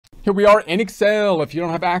Here we are in Excel. If you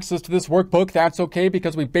don't have access to this workbook, that's okay,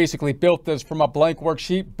 because we basically built this from a blank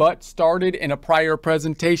worksheet, but started in a prior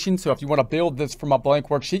presentation. So if you want to build this from a blank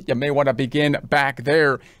worksheet, you may want to begin back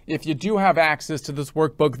there. If you do have access to this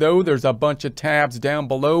workbook though, there's a bunch of tabs down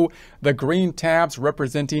below. The green tabs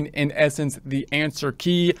representing, in essence, the answer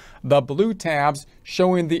key. The blue tabs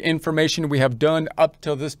showing the information we have done up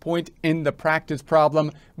to this point in the practice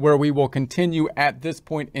problem, where we will continue at this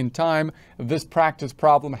point in time. This practice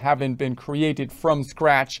problem having been created from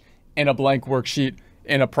scratch in a blank worksheet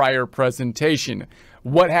in a prior presentation.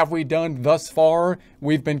 What have we done thus far?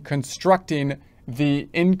 We've been constructing the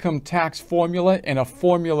income tax formula in a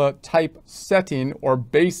formula type setting or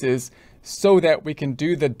basis so that we can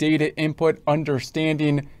do the data input,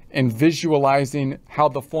 understanding and visualizing how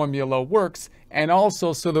the formula works, and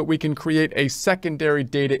also so that we can create a secondary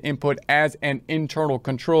data input as an internal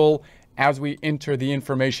control as we enter the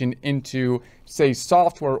information into, say,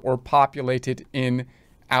 software or populate it in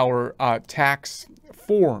our tax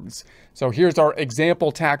forms. So here's our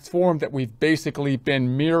example tax form that we've basically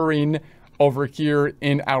been mirroring over here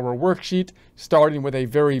in our worksheet, starting with a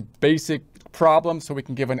very basic problem so we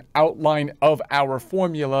can give an outline of our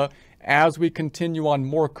formula. As we continue on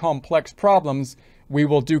more complex problems, we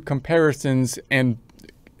will do comparisons and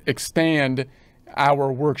expand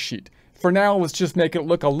our worksheet. For now, let's just make it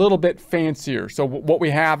look a little bit fancier. So what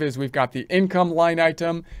we have is we've got the income line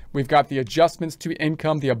item, we've got the adjustments to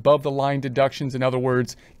income, the above the line deductions, in other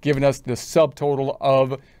words, giving us the subtotal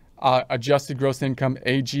of adjusted gross income,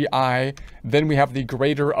 AGI. Then we have the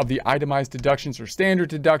greater of the itemized deductions or standard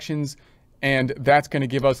deductions, and that's going to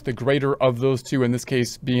give us the greater of those two, in this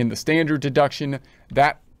case being the standard deduction.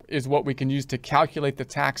 That is what we can use to calculate the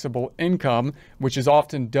taxable income, which is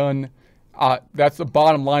often done, that's the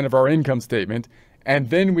bottom line of our income statement. And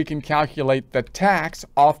then we can calculate the tax,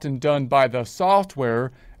 often done by the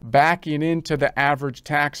software, backing into the average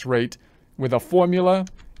tax rate with a formula.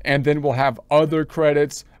 And then we'll have other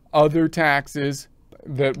credits, other taxes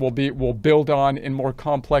that we'll build on in more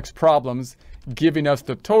complex problems, giving us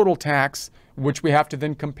the total tax, which we have to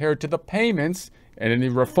then compare to the payments, and any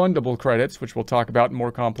refundable credits, which we'll talk about in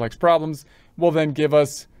more complex problems, will then give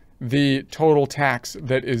us the total tax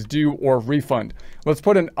that is due or refund. Let's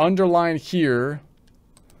put an underline here.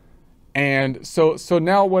 And so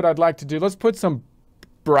now what I'd like to do, let's put some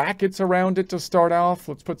brackets around it to start off.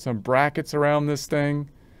 Let's put some brackets around this thing.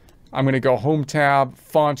 I'm going to go Home tab,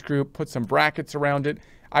 Font Group, put some brackets around it.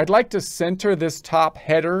 I'd like to center this top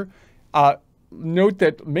header. Note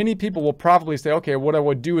that many people will probably say, okay, what I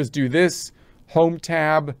would do is do this, Home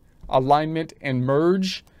tab, alignment, and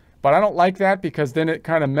merge. But I don't like that, because then it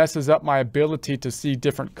kind of messes up my ability to see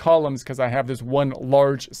different columns because I have this one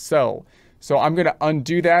large cell. So I'm going to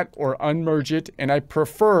undo that or unmerge it, and I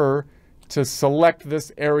prefer to select this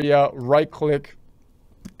area, right click,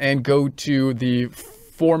 and go to the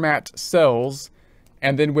format cells.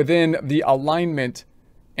 And then within the alignment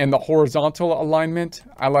and the horizontal alignment,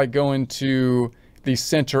 I like going to the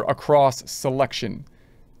center across selection.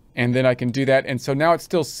 And then I can do that. And so now it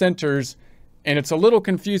still centers, and it's a little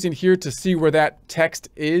confusing here to see where that text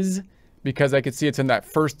is, because I can see it's in that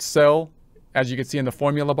first cell, as you can see in the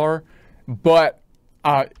formula bar. But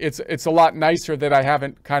it's a lot nicer that I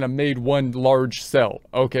haven't kind of made one large cell.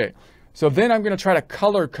 Okay, so then I'm going to try to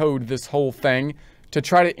color code this whole thing to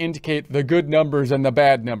try to indicate the good numbers and the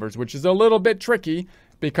bad numbers, which is a little bit tricky,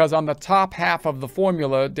 because on the top half of the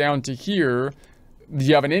formula down to here,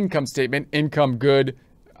 you have an income statement, income good,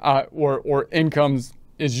 or incomes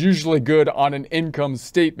is usually good on an income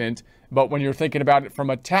statement. But when you're thinking about it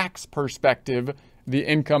from a tax perspective, the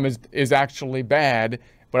income is actually bad.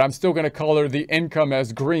 But I'm still going to color the income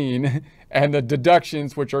as green and the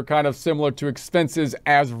deductions, which are kind of similar to expenses,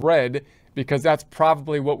 as red, because that's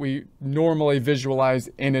probably what we normally visualize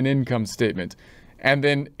in an income statement. And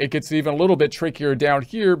then it gets even a little bit trickier down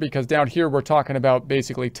here, because down here we're talking about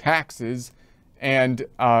basically taxes and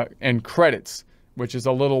credits, which is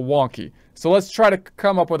a little wonky. So let's try to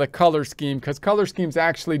come up with a color scheme, because color schemes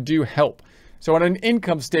actually do help. So on an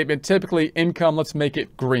income statement, typically income, let's make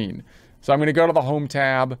it green. So I'm going to go to the Home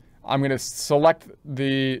tab. I'm going to select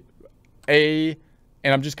the A,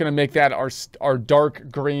 and I'm just going to make that our dark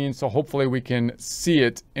green, so hopefully we can see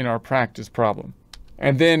it in our practice problem.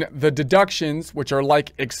 And then the deductions, which are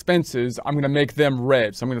like expenses, I'm going to make them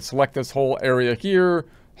red. So I'm going to select this whole area here,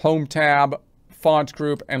 Home tab, Font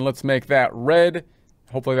Group, and let's make that red.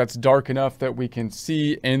 Hopefully that's dark enough that we can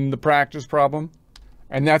see in the practice problem.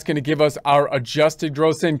 And that's going to give us our adjusted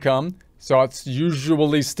gross income. So it's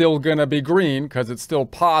usually still going to be green because it's still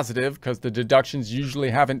positive, because the deductions usually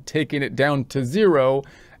haven't taken it down to zero.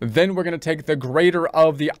 Then we're going to take the greater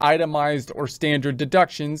of the itemized or standard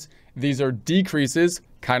deductions. These are decreases,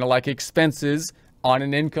 kind of like expenses on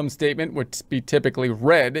an income statement, would be typically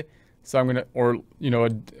red. So I'm going to, or,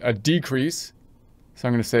 a decrease. So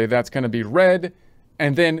I'm going to say that's going to be red.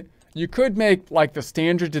 And then you could make like the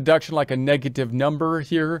standard deduction like a negative number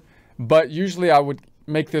here, but usually I would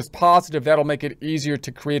make this positive. That'll make it easier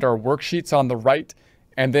to create our worksheets on the right,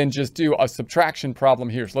 and then just do a subtraction problem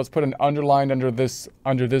here. So let's put an underline under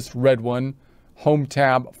this red one, home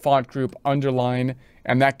tab, font group, underline,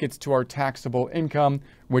 and that gets to our taxable income,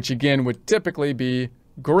 which again would typically be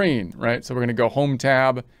green, right? So we're going to go home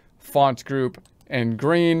tab, font group, and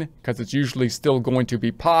green, because it's usually still going to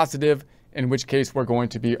be positive, in which case we're going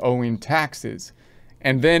to be owing taxes.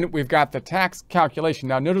 And then we've got the tax calculation.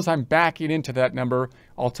 Now notice I'm backing into that number.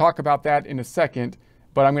 I'll talk about that in a second,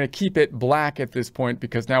 but I'm going to keep it black at this point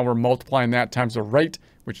because now we're multiplying that times the rate,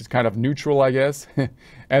 which is kind of neutral, I guess.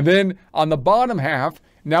 And then on the bottom half,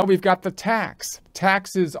 now we've got the tax.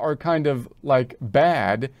 Taxes are kind of like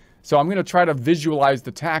bad. So I'm going to try to visualize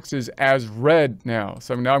the taxes as red now.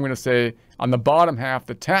 So now I'm going to say on the bottom half,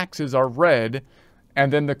 the taxes are red,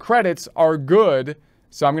 and then the credits are good.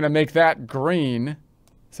 So I'm going to make that green.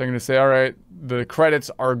 So I'm going to say, all right, the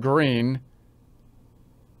credits are green.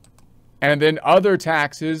 And then other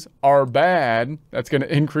taxes are bad. That's going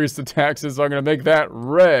to increase the taxes. So I'm going to make that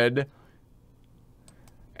red.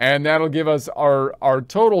 And that'll give us our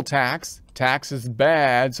total tax. Tax is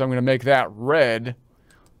bad, so I'm going to make that red.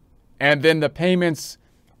 And then the payments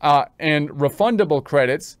and refundable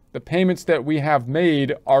credits, the payments that we have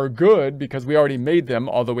made are good because we already made them,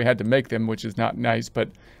 although we had to make them, which is not nice.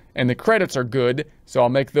 And the credits are good, so I'll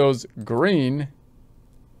make those green.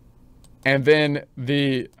 And then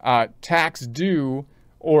the tax due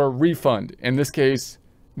or refund. In this case,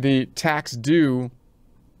 the tax due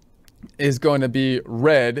is going to be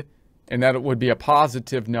red, and that would be a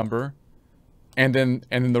positive number. And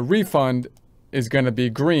then the refund is going to be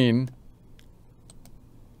green.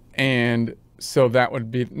 And so that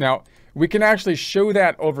would be, now we can actually show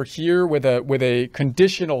that over here with a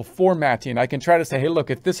conditional formatting. I can try to say, hey,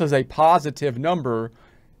 look, if this is a positive number,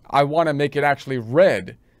 I want to make it actually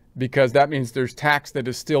red, because that means there's tax that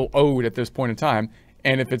is still owed at this point in time.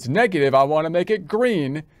 And if it's negative, I want to make it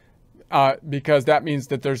green, because that means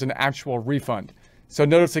that there's an actual refund. So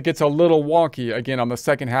notice it gets a little wonky again on the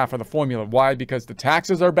second half of the formula. Why? Because the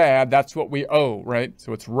taxes are bad. That's what we owe, right?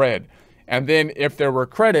 So it's red. And then if there were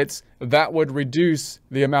credits, that would reduce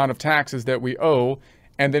the amount of taxes that we owe.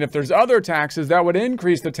 And then if there's other taxes, that would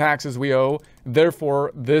increase the taxes we owe.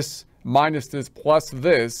 Therefore, this minus this plus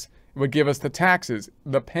this would give us the taxes.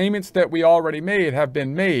 The payments that we already made have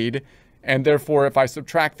been made. And therefore, if I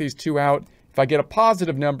subtract these two out, if I get a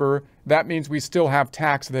positive number, that means we still have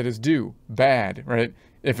tax that is due. Bad, right?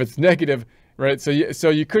 If it's negative, right? So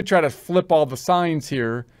you could try to flip all the signs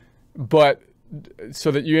here, but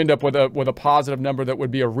so that you end up with a positive number that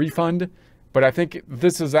would be a refund. But I think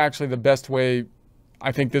this is actually the best way.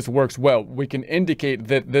 I think this works well. We can indicate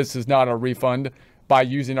that this is not a refund by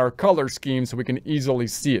using our color scheme so we can easily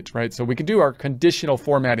see it, right? So we can do our conditional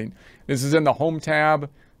formatting. This is in the Home tab,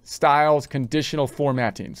 Styles, Conditional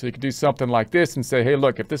Formatting. So you can do something like this and say, hey,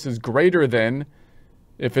 look, if this is greater than,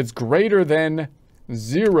 if it's greater than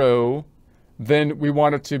 0, then we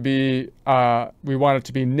want it to be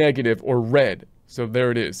negative or red. So there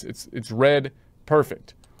it is. It's red,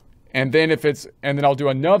 perfect. And then and then I'll do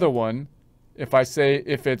another one. If I say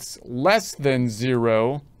if it's less than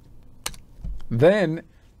 0, then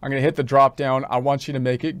I'm going to hit the drop down. I want you to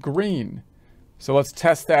make it green. So let's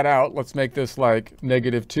test that out. Let's make this like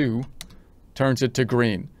 -2, turns it to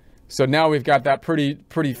green. So now we've got that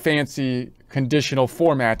pretty fancy conditional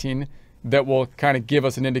formatting that will kind of give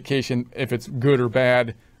us an indication if it's good or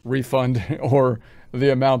bad, refund, or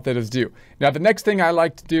the amount that is due. Now, the next thing I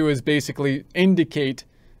like to do is basically indicate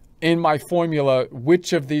in my formula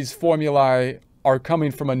which of these formulae are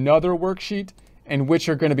coming from another worksheet and which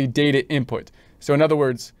are going to be data input. So in other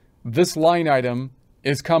words, this line item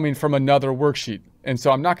is coming from another worksheet. And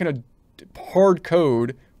so I'm not going to hard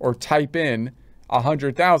code or type in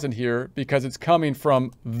 100,000 here because it's coming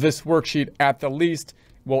from this worksheet at the least.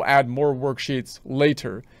 We'll add more worksheets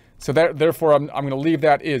later. So therefore, I'm going to leave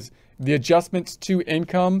that is. The adjustments to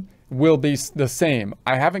income will be the same.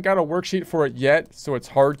 I haven't got a worksheet for it yet, so it's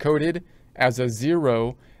hard-coded as a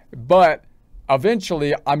 0. But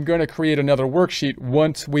eventually, I'm going to create another worksheet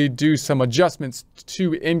once we do some adjustments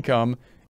to income